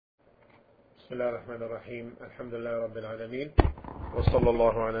بسم الله الرحمن الرحيم الحمد لله رب العالمين وصلى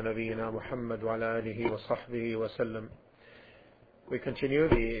الله على نبينا محمد وعلى آله وصحبه وسلم. We continue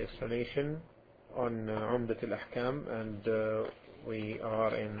the explanation on Umdat al-Ahkam, and we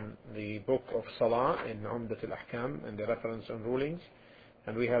are in the book of Salah in Umdat al-Ahkam and the reference on rulings,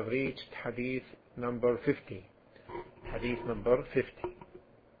 and we have reached hadith number 50. Hadith number 50.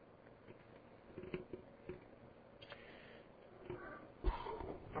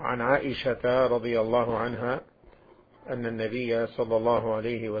 عن عائشة رضي الله عنها أن النبي صلى الله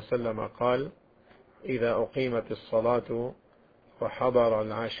عليه وسلم قال: إذا أقيمت الصلاة وحضر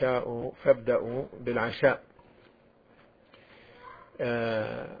العشاء فابدأوا بالعشاء.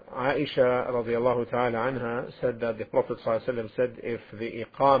 Aisha radiallahu ta'ala anha said that the Prophet ﷺ said, if the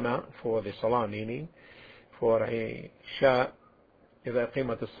iqama for the salah, meaning for Isha, إذا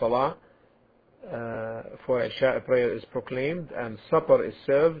أقيمت الصلاة, for Isha prayer is proclaimed and supper is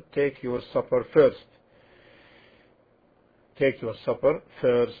served, take your supper first. Take your supper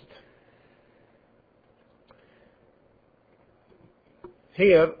first.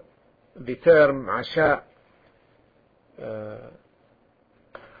 Here, the term Asha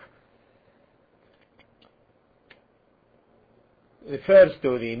refers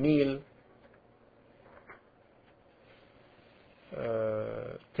to the meal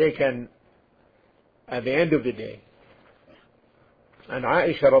taken at the end of the day. And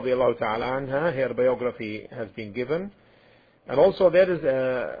Aisha radiallahu ta'ala anha, her biography has been given. And also there is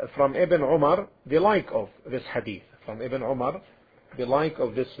from Ibn Umar the like of this hadith. From Ibn Umar the like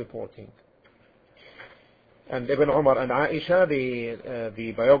of this reporting. And Ibn Umar and Aisha,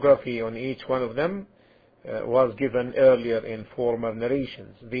 the biography on each one of them was given earlier in former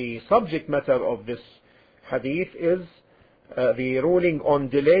narrations. The subject matter of this hadith is the ruling on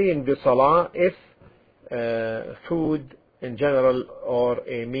delaying the salah if food in general or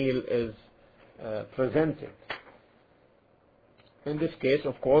a meal is presented. In this case,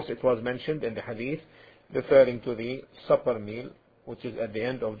 of course, it was mentioned in the hadith referring to the supper meal, which is at the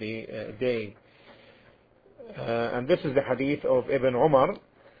end of the day. And this is the hadith of Ibn Umar,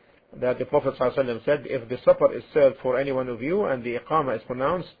 that the Prophet ﷺ said, if the supper is served for any one of you and the iqama is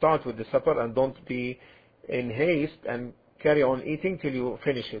pronounced, start with the supper and don't be in haste and carry on eating till you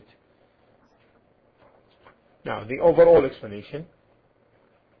finish it. Now, the overall explanation.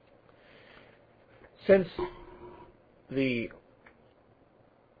 Since the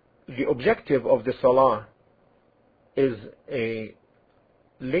objective of the salah is a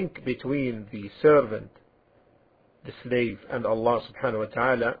link between the servant, the slave, and Allah subhanahu wa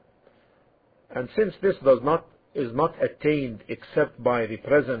ta'ala, and since this is not attained except by the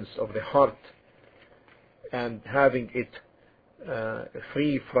presence of the heart and having it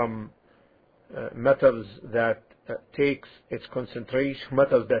free from matters that take its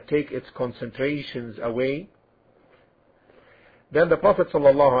concentrations away, then the Prophet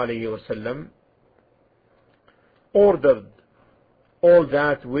ﷺ ordered all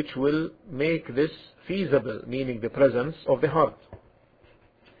that which will make this feasible, meaning the presence of the heart.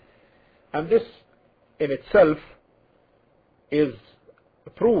 And this in itself is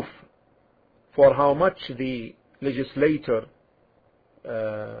proof for how much the legislator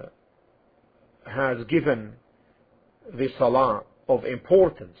has given the salah of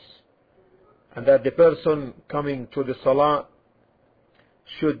importance, and that the person coming to the salah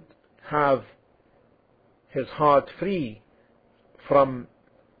should have his heart free from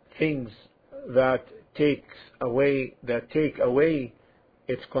things that take away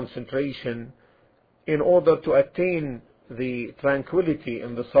its concentration, in order to attain the tranquility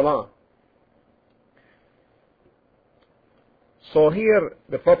in the salah. So here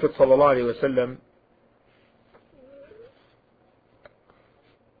the Prophet ﷺ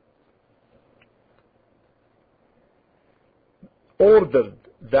ordered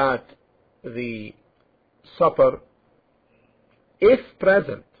that the supper, if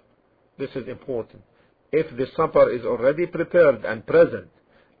present, this is important, if the supper is already prepared and present,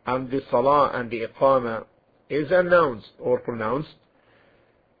 and the salah and the iqama is announced or pronounced,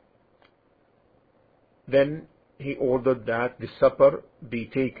 then he ordered that the supper be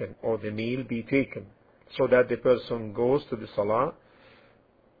taken or the meal be taken, so that the person goes to the salah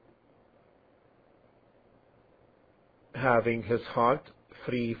having his heart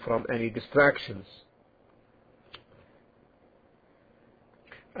free from any distractions.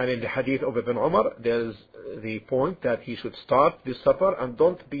 And in the hadith of Ibn Umar, there is the point that he should start the supper and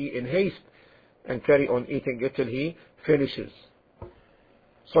don't be in haste and carry on eating it till he finishes.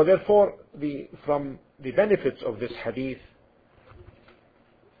 So therefore, from the benefits of this hadith,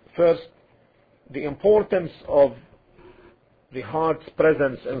 first, the importance of the heart's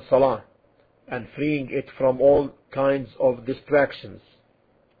presence in salah, and freeing it from all kinds of distractions.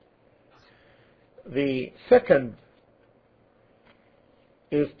 The second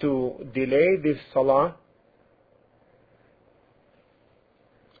is to delay this salah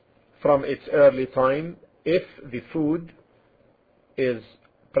from its early time if the food is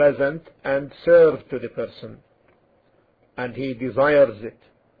present and served to the person and he desires it.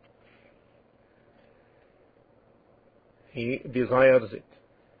 He desires it.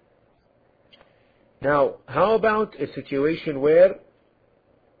 Now, how about a situation where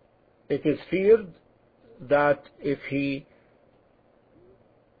it is feared that if he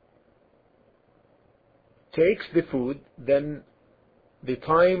takes the food, then the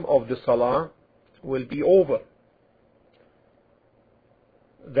time of the salah will be over?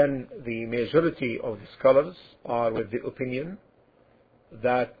 Then the majority of the scholars are with the opinion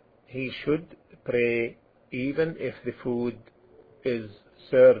that he should pray even if the food is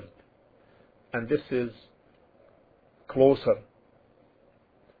served, and this is closer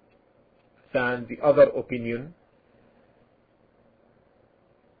than the other opinion,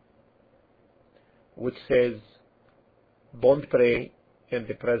 which says don't pray in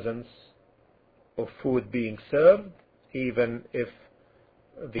the presence of food being served, even if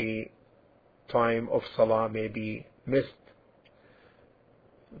the time of salah may be missed.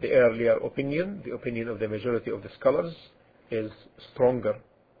 The earlier opinion, the opinion of the majority of the scholars, is stronger.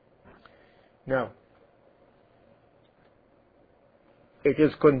 Now, it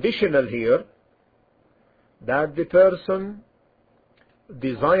is conditional here that the person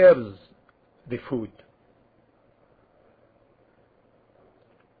desires the food.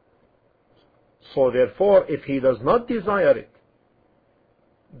 So therefore, if he does not desire it,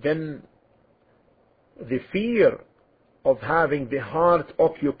 then the fear of having the heart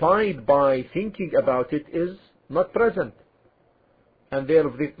occupied by thinking about it is not present, and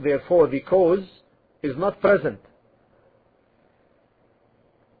therefore the cause is not present,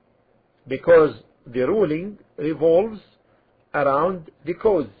 because the ruling revolves around the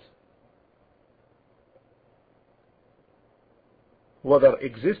cause, whether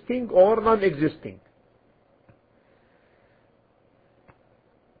existing or non-existing.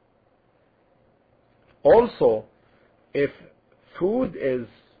 Also, if food is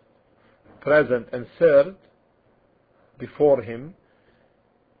present and served before him,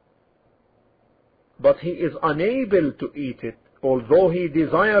 but he is unable to eat it, although he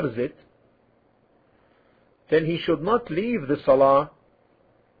desires it, then he should not leave the salah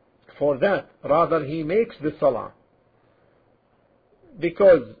for that. Rather, he makes the salah,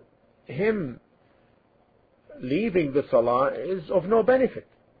 because him leaving the salah is of no benefit.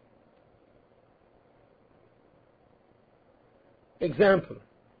 Example,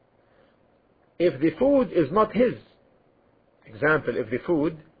 if the food is not his, if the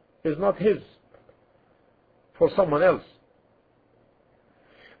food is not his, for someone else,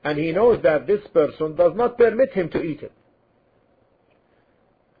 and he knows that this person does not permit him to eat it,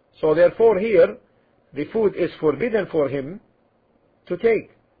 so therefore here the food is forbidden for him to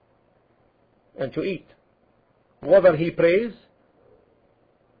take and to eat, whether he prays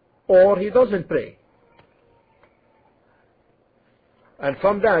or he doesn't pray. And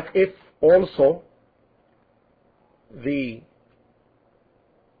from that, if also the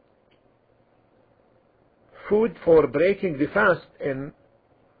food for breaking the fast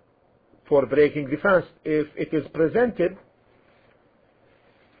if it is presented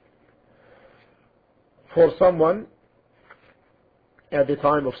for someone at the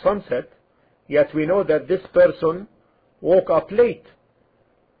time of sunset, yet we know that this person woke up late,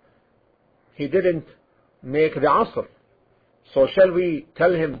 he didn't make the Asr. So shall we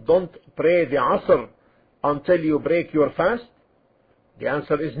tell him, don't pray the Asr until you break your fast? The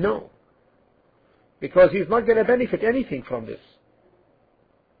answer is no, because he's not going to benefit anything from this.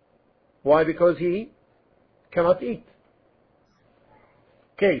 Why? Because he cannot eat.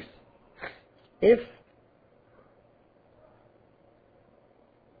 Case, if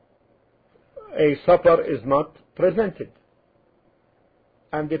a supper is not presented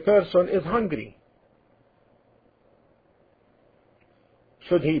and the person is hungry,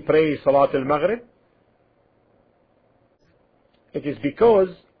 should he pray Salat al-Maghrib? It is because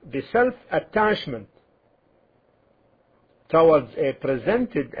the self-attachment towards a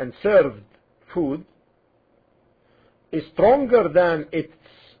presented and served food is stronger than its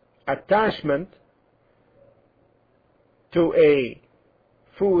attachment to a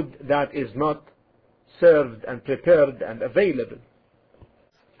food that is not served and prepared and available.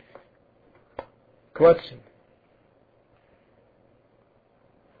 Question: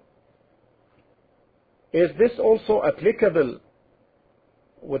 is this also applicable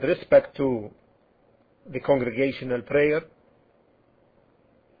with respect to the congregational prayer,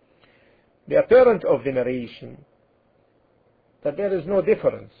 the apparent of the narration that there is no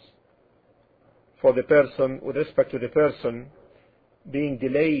difference for the person with respect to the person being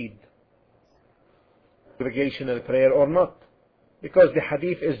delayed congregational prayer or not, because the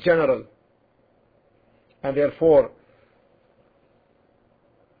hadith is general, and therefore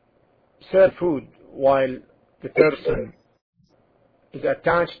serve food while the person is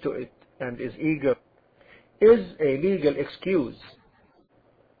attached to it and is eager is a legal excuse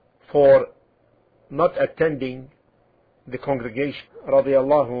for not attending the congregation.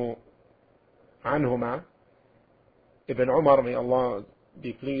 Radiallahu anhuma, Ibn Umar, may Allah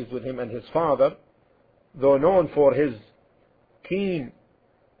be pleased with him and his father, though known for his keen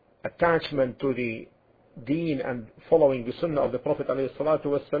attachment to the deen and following the sunnah of the Prophet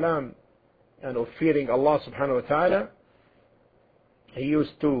ﷺ, and of fearing Allah subhanahu wa ta'ala, he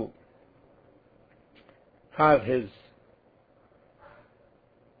used to have his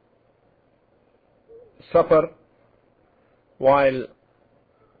supper while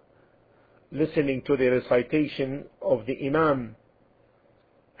listening to the recitation of the Imam,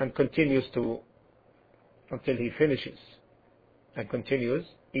 and continues to until he finishes, and continues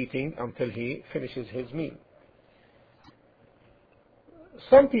eating until he finishes his meal.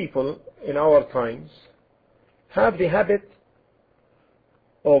 Some people in our times have the habit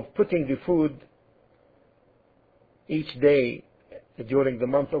of putting the food each day during the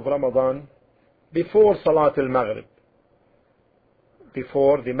month of Ramadan before Salat al-Maghrib,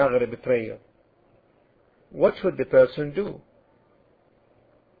 before the Maghrib prayer. What should the person do?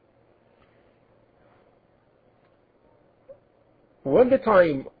 When the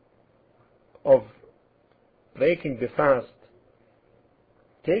time of breaking the fast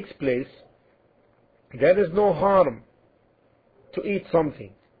takes place, there is no harm to eat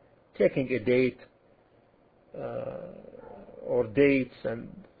something, taking a date or dates and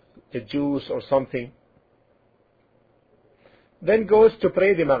a juice or something, then goes to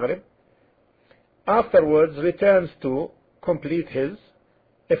pray the Maghrib, afterwards returns to complete his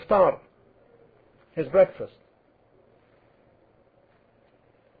iftar, his breakfast.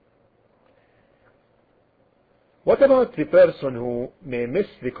 What about the person who may miss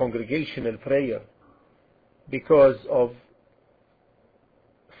the congregational prayer because of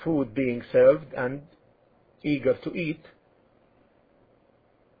food being served and eager to eat?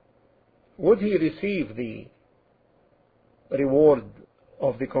 Would he receive the reward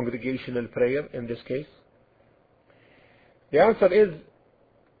of the congregational prayer in this case? The answer is,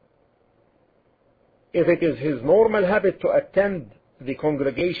 if it is his normal habit to attend the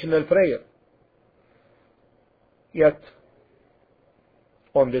congregational prayer, yet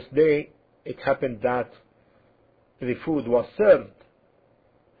on this day it happened that the food was served,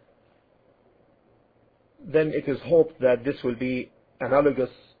 then it is hoped that this will be analogous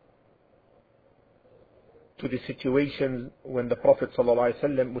to the situation when the Prophet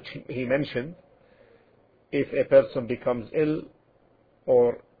ﷺ, which he mentioned, if a person becomes ill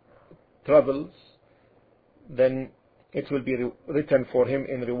or troubles, then it will be written for him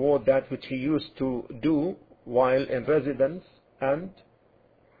in reward that which he used to do while in residence and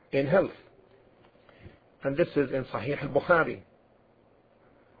in health. And this is in Sahih al-Bukhari.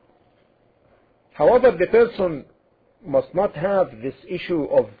 However, the person must not have this issue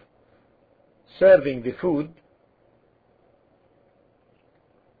of serving the food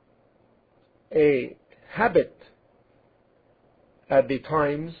a habit at the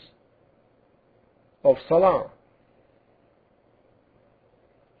times of Salah,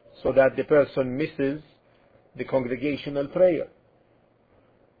 so that the person misses the congregational prayer.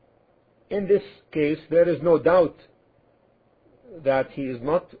 In this case, there is no doubt that he is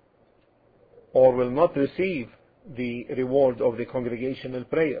not or will not receive the reward of the congregational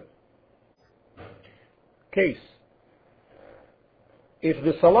prayer. Case: if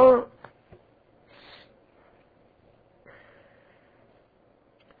the Salah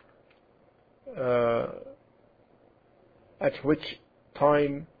at which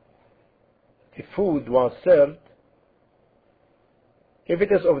time the food was served, if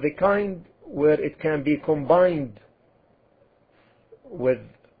it is of the kind where it can be combined with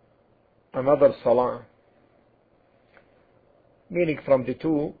another Salah, meaning from the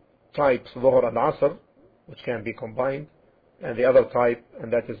two types, Dhuhr and Asr, which can be combined, and the other type,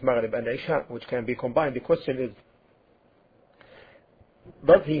 and that is Maghrib and Isha, which can be combined. The question is,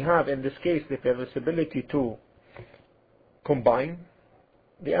 does he have in this case the permissibility to combine?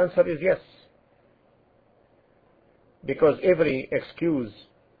 The answer is yes, because every excuse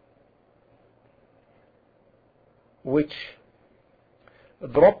which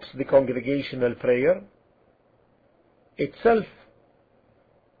drops the congregational prayer itself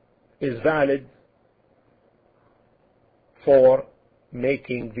is valid for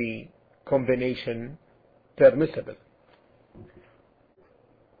making the combination permissible.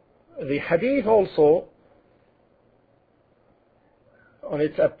 The hadith also, on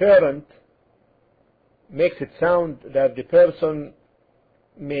its apparent, makes it sound that the person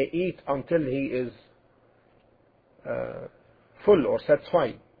may eat until he is full or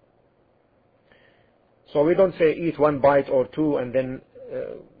satisfied. So we don't say eat one bite or two and then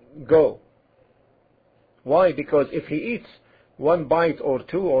go. Why? Because if he eats one bite or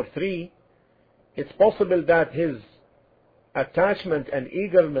two or three, it's possible that his attachment and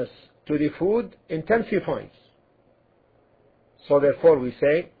eagerness to the food intensifies. So therefore we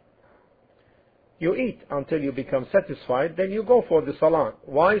say, you eat until you become satisfied, then you go for the salah.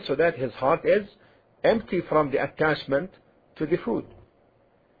 Why? So that his heart is empty from the attachment to the food.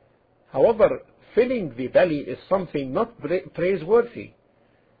 However, filling the belly is something not praiseworthy.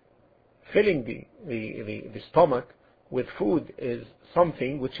 Filling the stomach with food is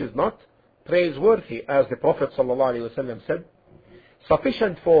something which is not praiseworthy, as the Prophet ﷺ said.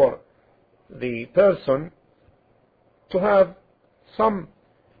 Sufficient for the person to have some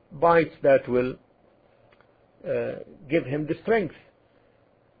bites that will give him the strength.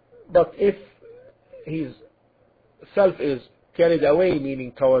 But if his self is carried away,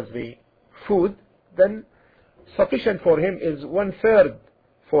 meaning towards the food, then sufficient for him is 1/3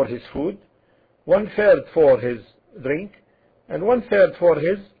 for his food, 1/3 for his drink, and 1/3 for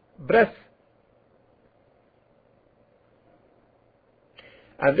his breath.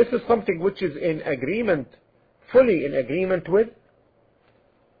 And this is something which is in agreement, fully in agreement with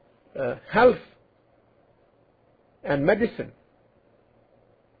health and medicine.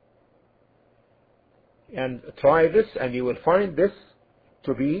 And try this and you will find this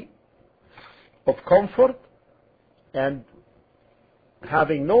to be of comfort and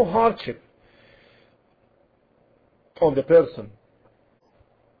having no hardship on the person.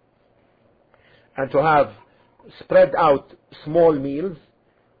 And to have spread out small meals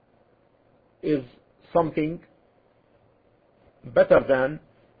is something better than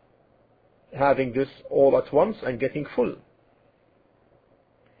having this all at once and getting full.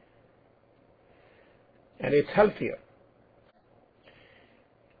 And it's healthier.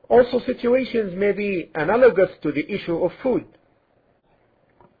 Also, situations may be analogous to the issue of food.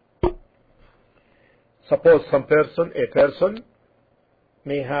 Suppose a person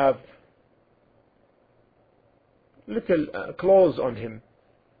may have little clothes on him,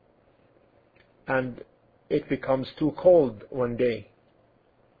 and it becomes too cold one day,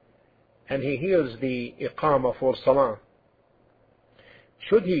 and he hears the iqamah for salah.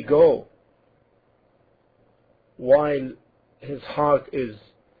 Should he go while his heart is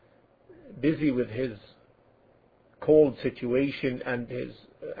busy with his cold situation and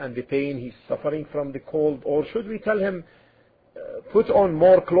the pain he's suffering from the cold, or should we tell him put on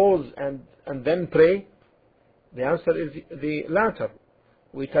more clothes and then pray? The answer is the latter.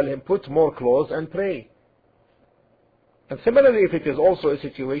 We tell him put more clothes and pray. And similarly, if it is also a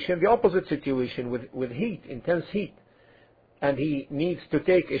situation, the opposite situation with heat, intense heat, and he needs to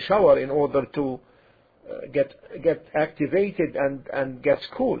take a shower in order to get activated and gets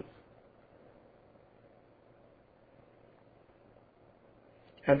cool.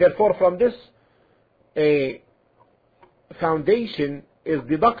 And therefore from this a foundation is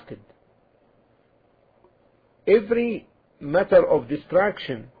deducted. Every matter of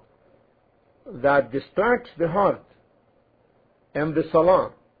distraction that distracts the heart and the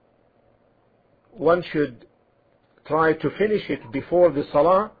salah, one should try to finish it before the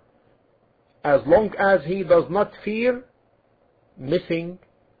salah, as long as he does not fear missing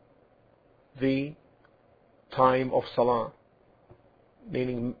the time of salah,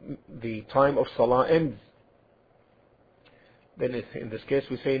 meaning the time of salah ends. Then in this case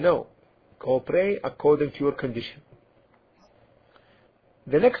we say no, go pray according to your condition.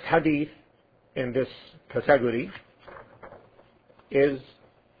 The next hadith in this category is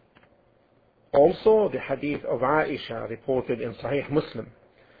also the hadith of Aisha, reported in Sahih Muslim.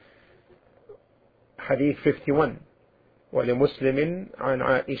 حديث 51 ولمسلم عن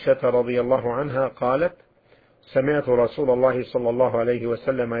عائشة رضي الله عنها قالت سمعت رسول الله صلى الله عليه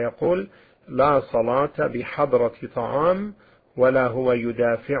وسلم يقول لا صلاة بحضرة طعام ولا هو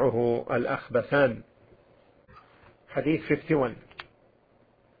يدافعه الأخبثان. حديث 51.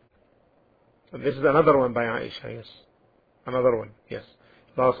 This is another one by Aisha, yes. Another one, yes.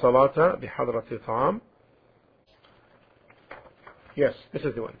 لا صلاة بحضرة طعام. Yes, this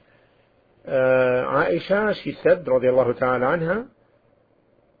is the one. Aisha, she said, رضي الله تعالى عنها,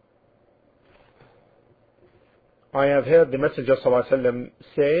 I have heard the Messenger ﷺ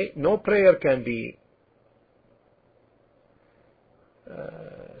say, no prayer can be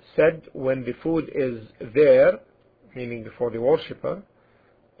said when the food is there, meaning before the worshipper,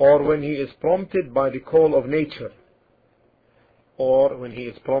 or when he is prompted by the call of nature, or when he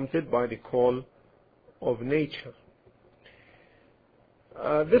is prompted by the call of nature.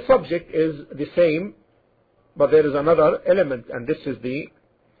 This subject is the same, but there is another element, and this is the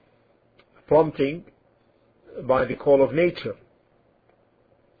prompting by the call of nature.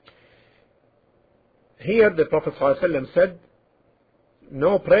 Here the Prophet ﷺ said,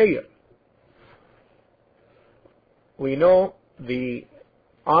 no prayer. We know the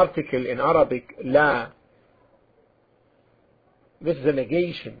article in Arabic, la. This is a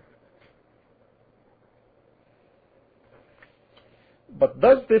negation. But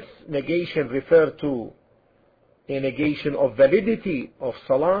does this negation refer to a negation of validity of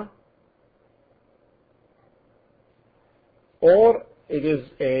salah, or it is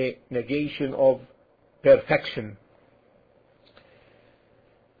a negation of perfection?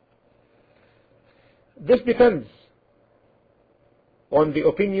 This depends on the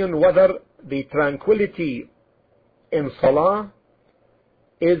opinion whether the tranquility in salah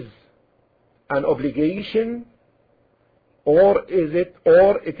is an obligation or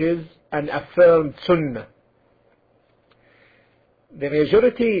it is an affirmed sunnah. The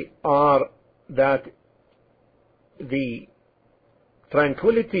majority are that the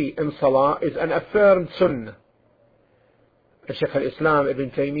tranquility in salah is an affirmed sunnah. Shaykh al-Islam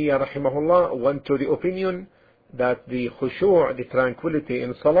Ibn Taymiyyah rahimahullah went to the opinion that the khushu', the tranquility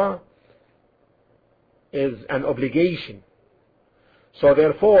in salah, is an obligation. So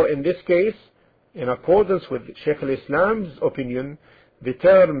therefore, in this case, in accordance with Shaykh al-Islam's opinion, the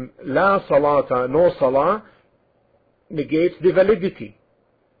term la salata, no salah, negates the validity,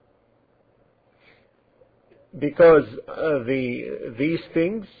 because these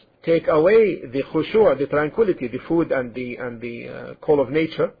things take away the khushu', the tranquility, the food and the call of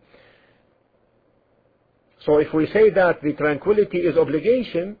nature. So if we say that the tranquility is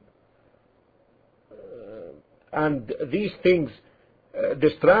obligation, and these things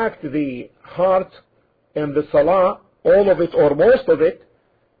distract the heart in the salah, all of it or most of it,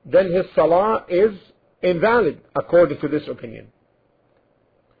 then his salah is invalid according to this opinion.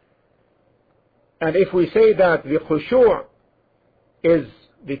 And if we say that the khushu' is,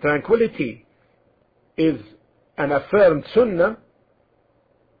 the tranquility is an affirmed sunnah,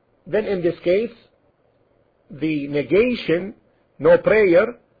 then in this case the negation, no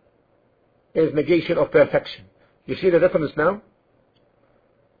prayer, is negation of perfection. You see the difference now?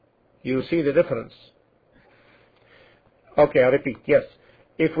 You see the difference? Okay, I repeat, yes.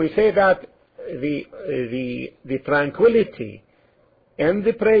 If we say that the tranquility in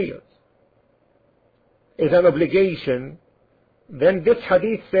the prayers is an obligation, then this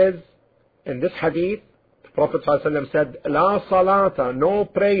hadith says, in this hadith, the Prophet ﷺ said, La salata, no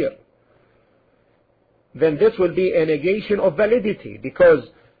prayer. Then this will be a negation of validity, because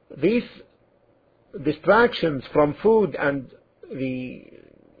these distractions from food and the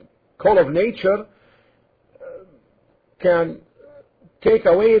call of nature can take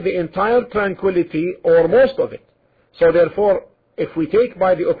away the entire tranquility or most of it. So therefore, if we take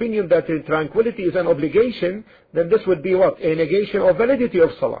by the opinion that the tranquility is an obligation, then this would be what? A negation of validity of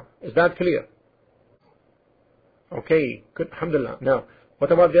salah. Is that clear? Okay, good, alhamdulillah. Now,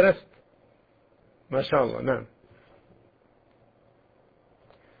 what about the rest? MashaAllah, now.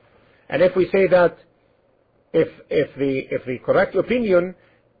 And if we say that if the correct opinion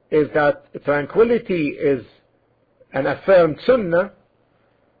is that tranquility is an affirmed sunnah,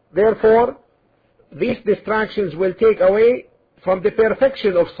 therefore these distractions will take away from the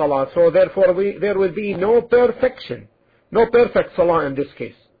perfection of salah. So therefore there will be no perfection, no perfect salah in this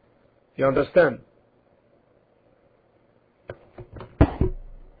case. You understand?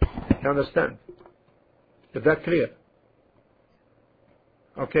 You understand? Is that clear?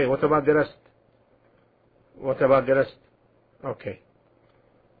 Okay, what about the rest? What about the rest? Okay.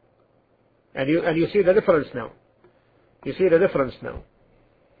 And you see the difference now. You see the difference now.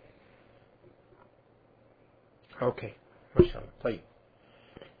 Okay. MashaAllah. طيب.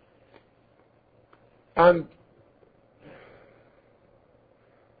 And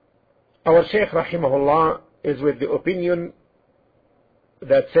our Shaykh rahimahullah is with the opinion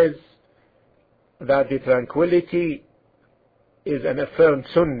that says that the tranquility is an affirmed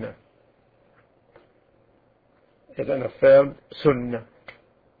sunnah. Is an affirmed sunnah.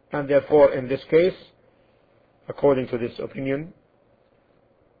 And therefore in this case, according to this opinion,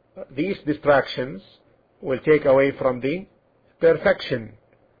 these distractions will take away from the perfection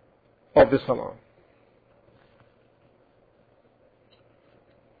of the salah.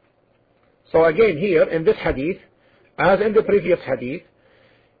 So again here in this hadith, as in the previous hadith,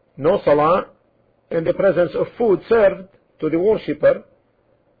 no salah in the presence of food served to the worshipper.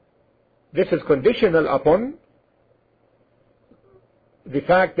 This is conditional upon the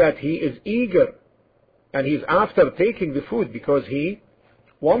fact that he is eager and he's after taking the food because he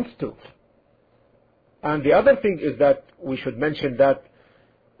wants to. And the other thing is that we should mention that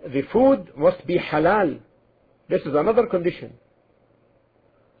the food must be halal. This is another condition.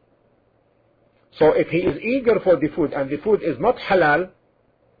 So if he is eager for the food and the food is not halal,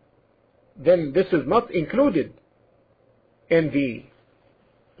 then this is not included in the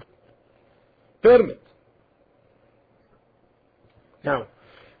permit. Now,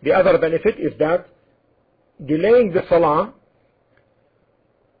 the other benefit is that delaying the salah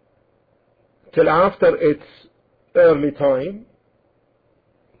till after its early time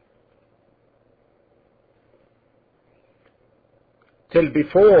till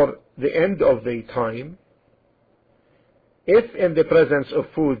before the end of the time, if in the presence of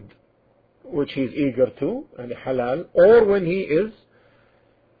food which he is eager to and halal, or when he is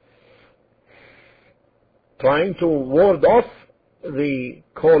trying to ward off the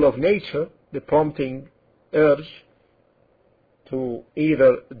call of nature, the prompting urge to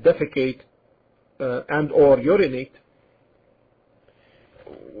either defecate and or urinate.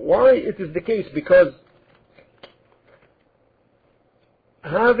 Why it is the case? Because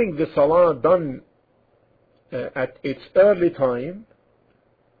having the salah done at its early time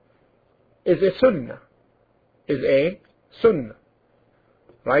is a sunnah,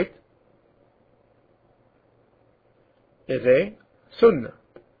 right? Is a sunnah,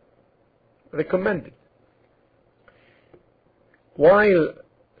 recommended. While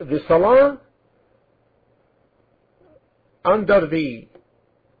the salah under the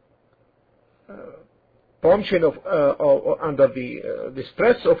promption of under the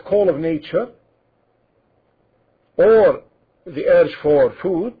stress of call of nature or the urge for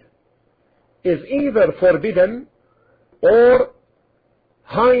food is either forbidden or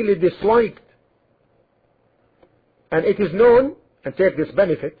highly disliked. And it is known, and take this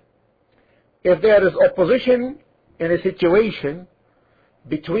benefit, if there is opposition in a situation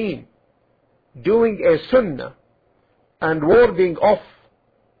between doing a sunnah and warding off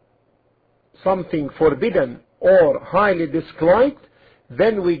something forbidden or highly disliked,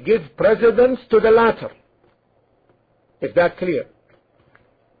 then we give precedence to the latter. Is that clear?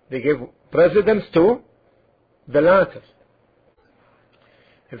 They give precedence to the latter.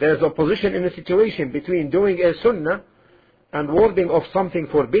 If there is opposition in a situation between doing a sunnah and warding off something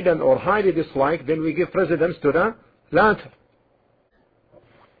forbidden or highly disliked, then we give precedence to the latter.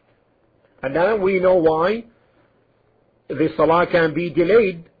 And now we know why the salah can be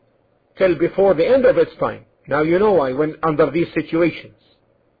delayed till before the end of its time. Now you know why, when under these situations.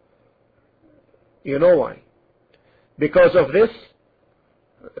 You know why. Because of this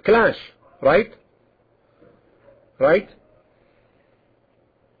clash, right? Right?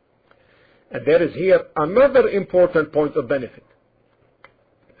 And there is here another important point of benefit.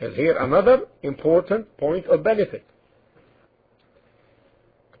 There's here another important point of benefit.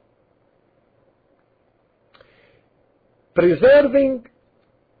 Preserving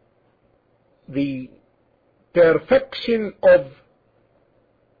the perfection of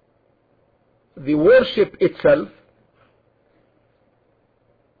the worship itself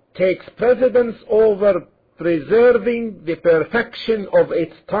takes precedence over preserving the perfection of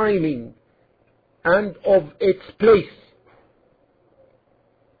its timing and of its place.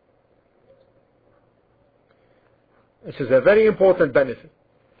 This is a very important benefit.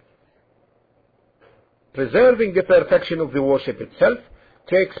 Preserving the perfection of the worship itself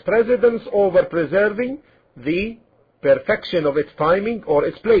takes precedence over preserving the perfection of its timing or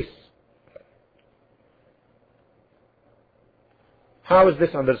its place. How is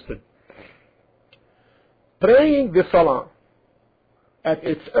this understood? Praying the salah at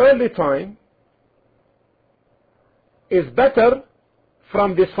its early time is better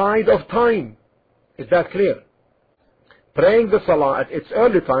from the side of time. Is that clear? Praying the salah at its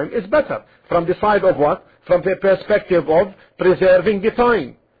early time is better. From the side of what? From the perspective of preserving the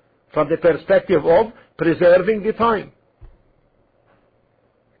time. From the perspective of preserving the time.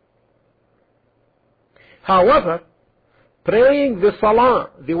 However, praying the salah,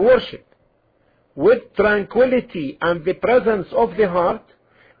 the worship, with tranquility and the presence of the heart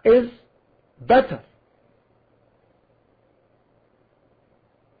is better.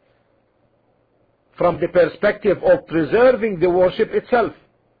 From the perspective of preserving the worship itself.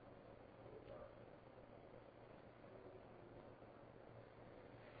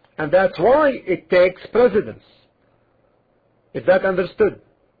 And that's why it takes precedence. Is that understood?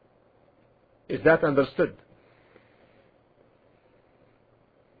 Is that understood?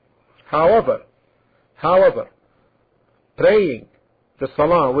 However, praying the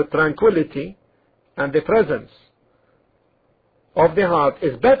salah with tranquility and the presence of the heart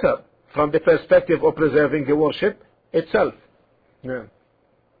is better from the perspective of preserving the worship itself. Yeah.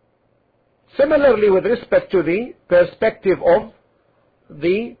 Similarly, with respect to the perspective of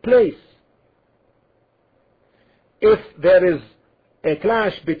the place, if there is a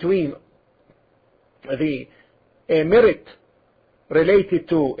clash between a merit related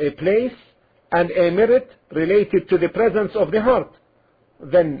to a place and a merit related to the presence of the heart,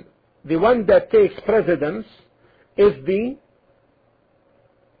 then the one that takes precedence is the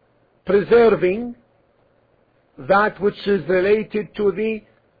preserving that which is related to the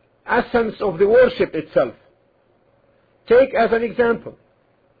essence of the worship itself. Take as an example,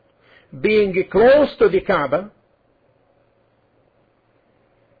 being close to the Kaaba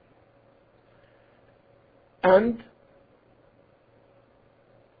and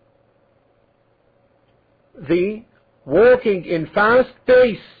the walking in fast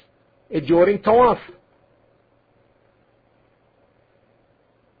pace during tawaf.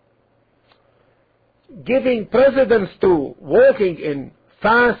 Giving precedence to walking in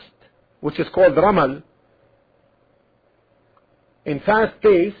fast, which is called ramal, in fast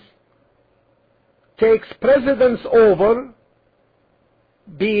pace, takes precedence over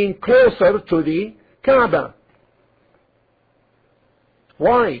being closer to the Kaaba.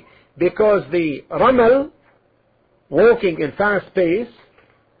 Why? Because the ramal, walking in fast pace,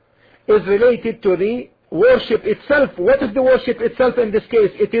 is related to the worship itself. What is the worship itself in this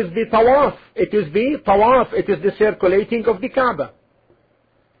case? It is the tawaf. It is the tawaf. It is the circulating of the Kaaba.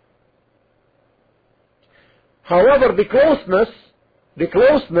 However, the closeness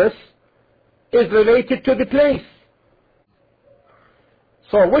is related to the place.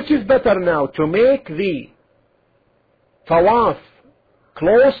 So which is better now, to make the tawaf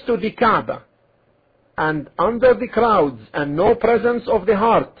close to the Kaaba and under the crowds and no presence of the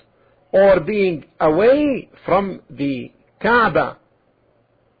heart, or being away from the Kaaba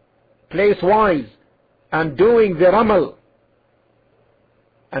place-wise and doing the ramal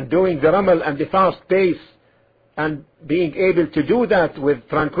and the fast pace and being able to do that with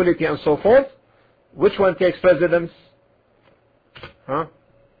tranquility and so forth? Which one takes precedence?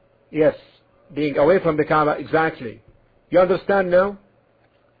 Yes, being away from the Kaaba, exactly. You understand now?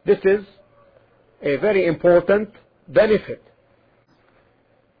 This is a very important benefit.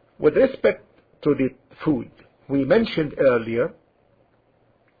 With respect to the food, we mentioned earlier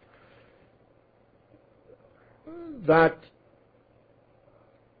that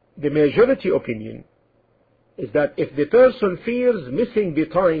the majority opinion is that if the person fears missing the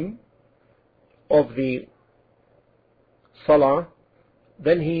time of the salah,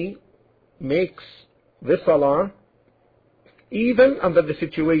 then he makes the salah even under the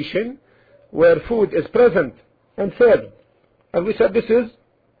situation where food is present and served. And we said this is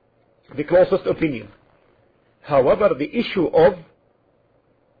the closest opinion. However, the issue of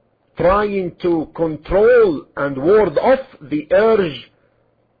trying to control and ward off the urge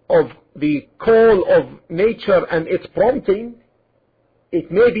of the call of nature and its prompting,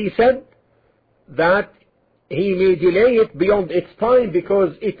 it may be said that he may delay it beyond its time,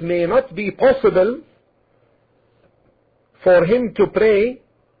 because it may not be possible for him to pray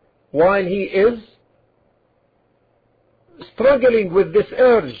while he is struggling with this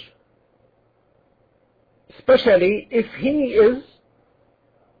urge, especially if he is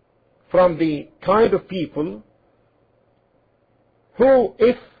from the kind of people who,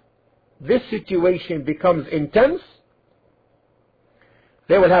 if this situation becomes intense,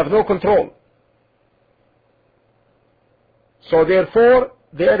 they will have no control. So therefore,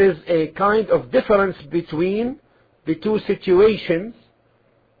 there is a kind of difference between the two situations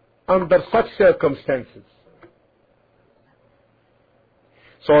under such circumstances.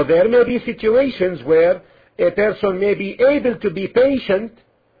 So there may be situations where a person may be able to be patient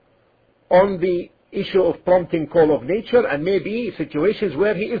on the issue of prompting call of nature, and may be situations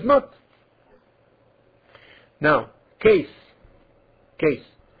where he is not. Now, case.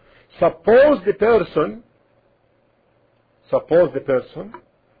 Suppose the person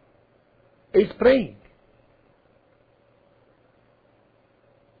is praying.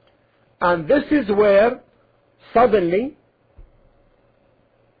 And this is where suddenly,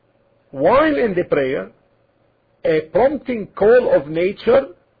 while in the prayer, a prompting call of nature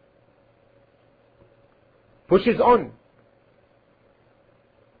pushes on.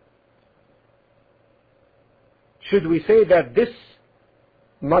 Should we say that this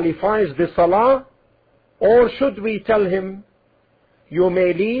nullifies the salah, or should we tell him, you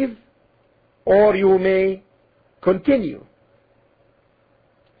may leave or you may continue?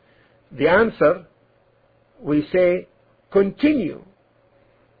 The answer, we say continue.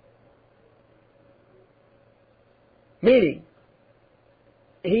 Meaning,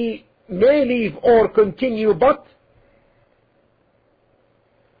 he may leave or continue, but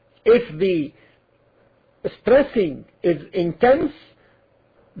if the stressing is intense,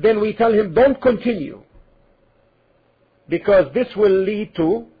 then we tell him don't continue, because this will lead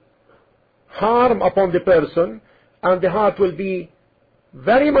to harm upon the person, and the heart will be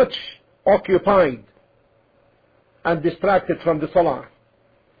very much occupied and distracted from the salah.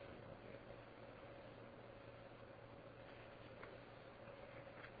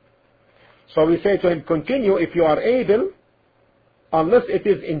 So we say to him, continue if you are able, unless it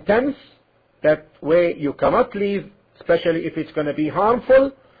is intense, that way you cannot leave, especially if it's going to be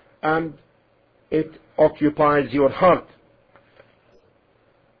harmful and it occupies your heart.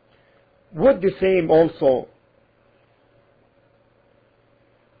 Would the same also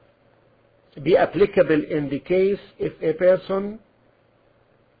be applicable in the case if a person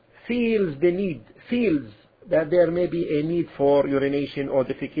feels that there may be a need for urination or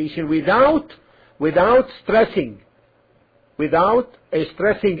defecation without stressing, without a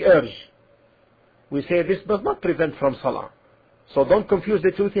stressing urge? We say this does not prevent from salah. So don't confuse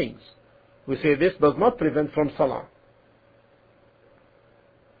the two things. We say this does not prevent from salah.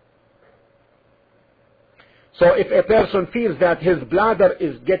 So if a person feels that his bladder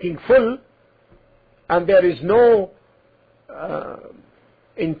is getting full and there is no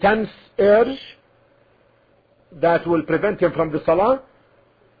intense urge that will prevent him from the salah,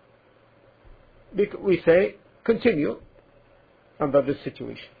 we say continue under this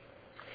situation.